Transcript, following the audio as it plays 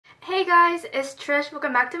Hey guys, it's Trish.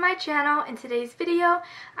 Welcome back to my channel. In today's video,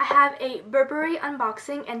 I have a Burberry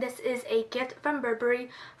unboxing, and this is a gift from Burberry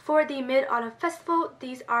for the Mid-Autumn Festival.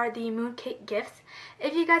 These are the Mooncake gifts.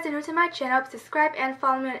 If you guys are new to my channel, subscribe and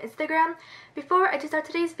follow me on Instagram. Before I start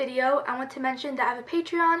today's video, I want to mention that I have a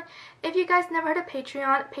Patreon. If you guys never heard of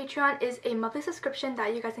Patreon, Patreon is a monthly subscription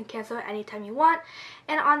that you guys can cancel anytime you want.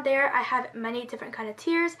 And on there, I have many different kind of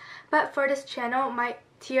tiers. But for this channel, my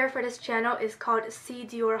tier for this channel is called C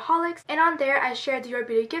Diorholics, and on there I share Dior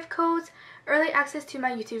Beauty gift codes, early access to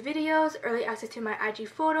my YouTube videos, early access to my IG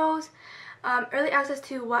photos, early access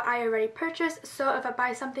to what I already purchased. So if I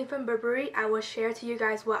buy something from Burberry, I will share to you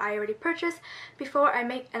guys what I already purchased before I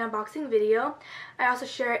make an unboxing video. I also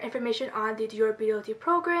share information on the Dior Beauty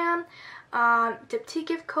program, dip tea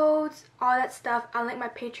gift codes, all that stuff. I'll link my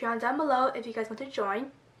Patreon down below if you guys want to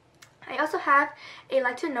join. I also have a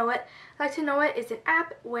Like to Know It. Like to Know It is an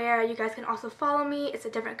app where you guys can also follow me. It's a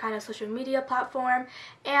different kind of social media platform,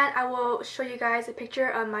 and I will show you guys a picture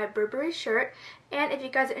of my Burberry shirt, and if you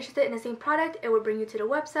guys are interested in the same product, it will bring you to the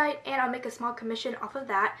website and I'll make a small commission off of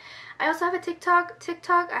that. I also have a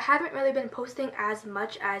TikTok. I haven't really been posting as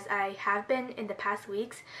much as I have been in the past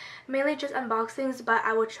weeks, mainly just unboxings, but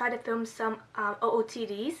I will try to film some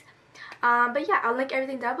OOTDs. But yeah, I'll link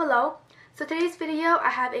everything down below. So today's video, I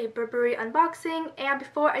have a Burberry unboxing, and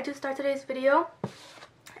before I do start today's video,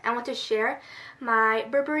 I want to share my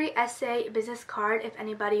Burberry essay business card. If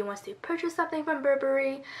anybody wants to purchase something from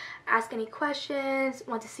Burberry, ask any questions,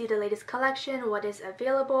 want to see the latest collection, what is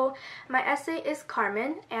available. My essay is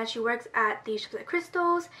Carmen, and she works at the Shops at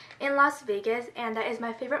Crystals in Las Vegas, and that is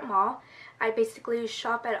my favorite mall. I basically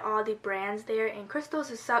shop at all the brands there in Crystals.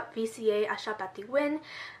 So shop VCA, I shop at the Win,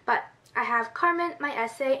 but I have Carmen, my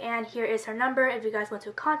essay, and here is her number if you guys want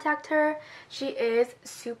to contact her. She is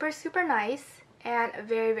super nice and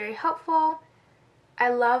very helpful. I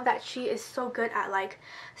love that she is so good at like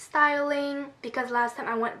styling, because last time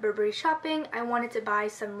I went Burberry shopping, I wanted to buy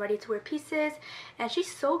some ready-to-wear pieces, and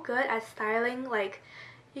she's so good at styling. Like,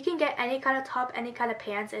 you can get any kind of top, any kind of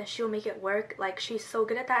pants, and she'll make it work. Like, she's so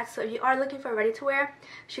good at that. So if you are looking for ready-to-wear,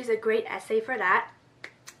 she's a great essay for that.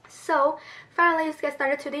 So finally, let's get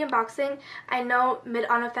started to the unboxing. I know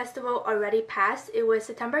Mid-Autumn Festival already passed. It was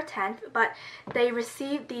September 10th, but they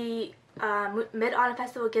received the Mid-Autumn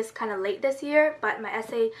Festival gifts kind of late this year, but my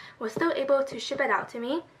essay was still able to ship it out to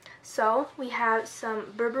me. So we have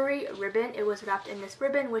some Burberry ribbon. It was wrapped in this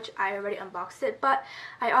ribbon, which I already unboxed it, but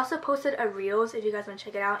I also posted a Reels if you guys want to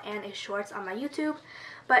check it out, and a Shorts on my YouTube.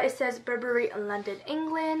 But it says Burberry London,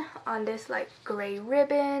 England on this like gray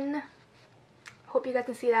ribbon. Hope you guys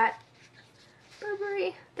can see that.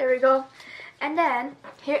 Burberry. There we go. And then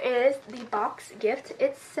here is the box gift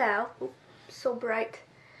itself. Oops, so bright.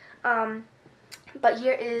 But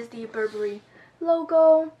here is the Burberry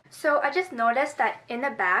logo. So I just noticed that in the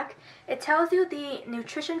back it tells you the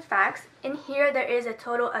nutrition facts. In here there is a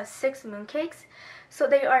total of 6 mooncakes. So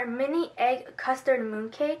they are mini egg custard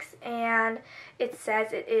mooncakes, and it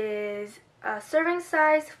says it is a serving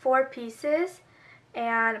size 4 pieces,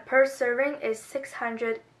 and per serving is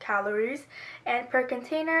 600 calories, and per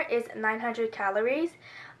container is 900 calories.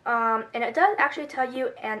 And it does actually tell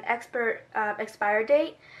you an expire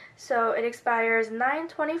date. So it expires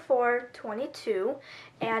 9/24/22,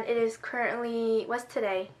 and it is currently, what's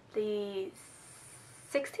today, the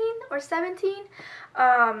 16th or 17th?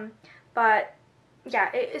 But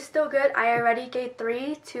yeah, it is still good. I already gave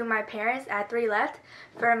 3 to my parents. I had 3 left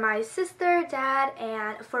for my sister, dad,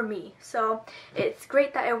 and for me. So it's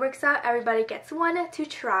great that it works out. Everybody gets one to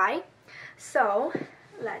try. So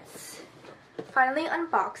let's finally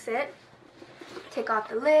unbox it. Take off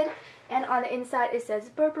the lid, and on the inside it says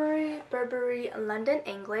Burberry, Burberry London,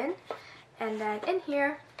 England. And then in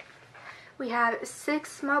here we have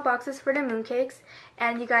 6 small boxes for the mooncakes,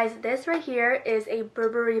 and you guys, this right here is a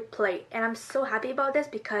Burberry plate, and I'm so happy about this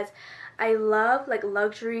because I love like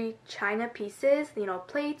luxury china pieces, you know,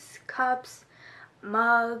 plates, cups,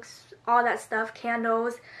 mugs, all that stuff,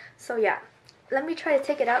 candles. So yeah, let me try to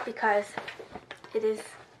take it out because it is,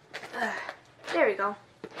 there we go,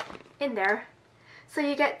 in there. So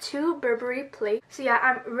you get 2 Burberry plates. So yeah,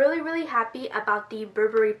 I'm really happy about the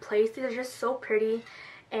Burberry plates. These are just so pretty,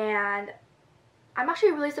 and I'm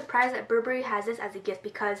actually really surprised that Burberry has this as a gift,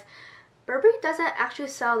 because Burberry doesn't actually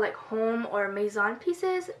sell like home or maison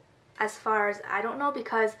pieces, as far as I don't know,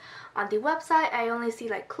 because on the website I only see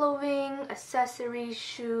like clothing, accessories,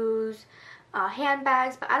 shoes,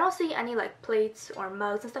 handbags, but I don't see any like plates or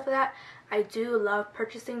mugs and stuff like that. I do love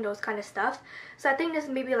purchasing those kind of stuff. So I think this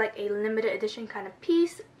may be like a limited edition kind of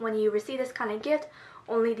piece when you receive this kind of gift,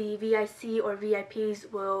 only the VIC or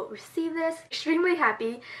VIPs will receive this. Extremely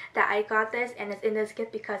happy that I got this and it's in this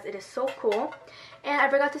gift because it is so cool. And I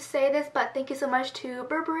forgot to say this, but thank you so much to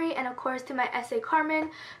Burberry and of course to my SA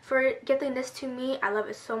Carmen for gifting this to me. I love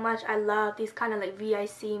it so much. I love these kind of like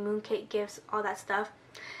VIC mooncake gifts, all that stuff.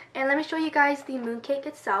 And let me show you guys the mooncake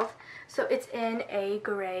itself. So it's in a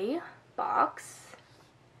gray box.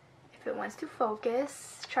 If it wants to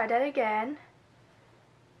focus, try that again.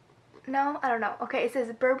 No, I don't know. Okay, it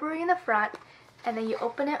says Burberry in the front, and then you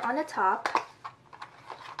open it on the top.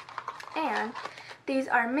 And these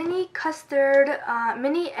are mini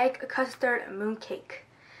egg custard mooncake.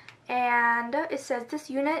 And it says this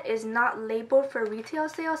unit is not labeled for retail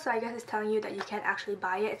sale, so I guess it's telling you that you can't actually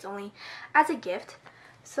buy it. It's only as a gift.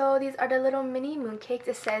 So these are the little mini mooncakes.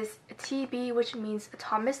 It says TB, which means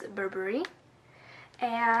Thomas Burberry.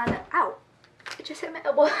 And ow, it just hit my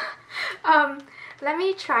elbow. Let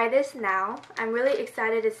me try this now. I'm really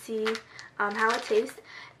excited to see how it tastes.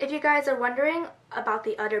 If you guys are wondering about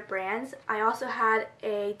the other brands, I also had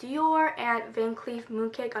a Dior and Van Cleef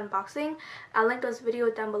mooncake unboxing. I'll link those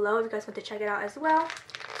videos down below if you guys want to check it out as well.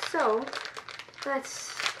 So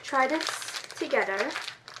let's try this together.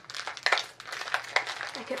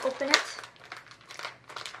 I can open it.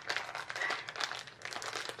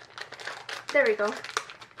 There we go.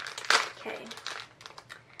 Okay.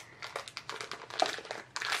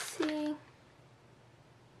 Let's see.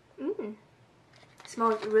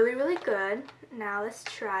 Smells really, really good. Now let's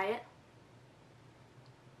try it.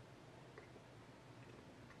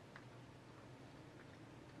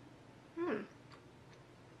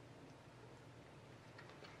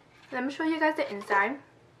 Let me show you guys the inside.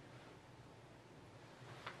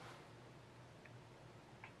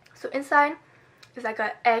 So inside is like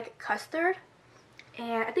an egg custard,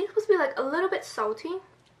 and I think it's supposed to be like a little bit salty.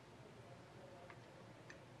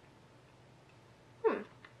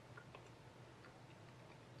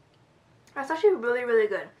 That's actually really, really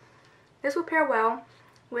good. This will pair well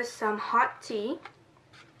with some hot tea,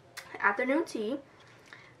 afternoon tea.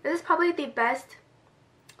 This is probably the best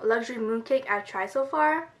luxury mooncake I've tried so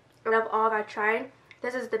far. Out of all I've tried,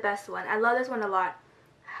 this is the best one. I love this one a lot.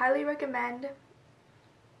 Highly recommend.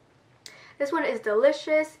 This one is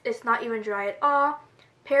delicious. It's not even dry at all.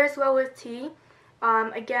 Pairs well with tea.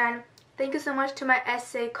 Again, thank you so much to my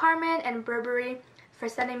SA Carmen and Burberry for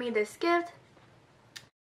sending me this gift.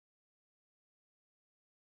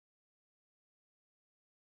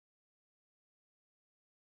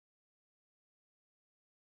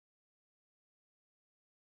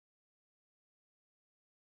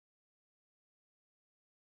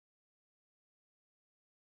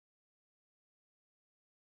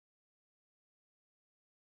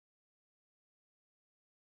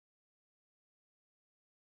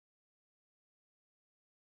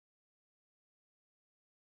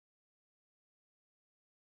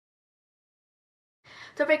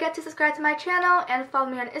 Don't forget to subscribe to my channel and follow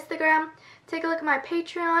me on Instagram. Take a look at my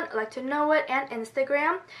Patreon, Like to Know It, and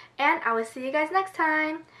Instagram. And I will see you guys next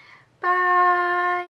time. Bye!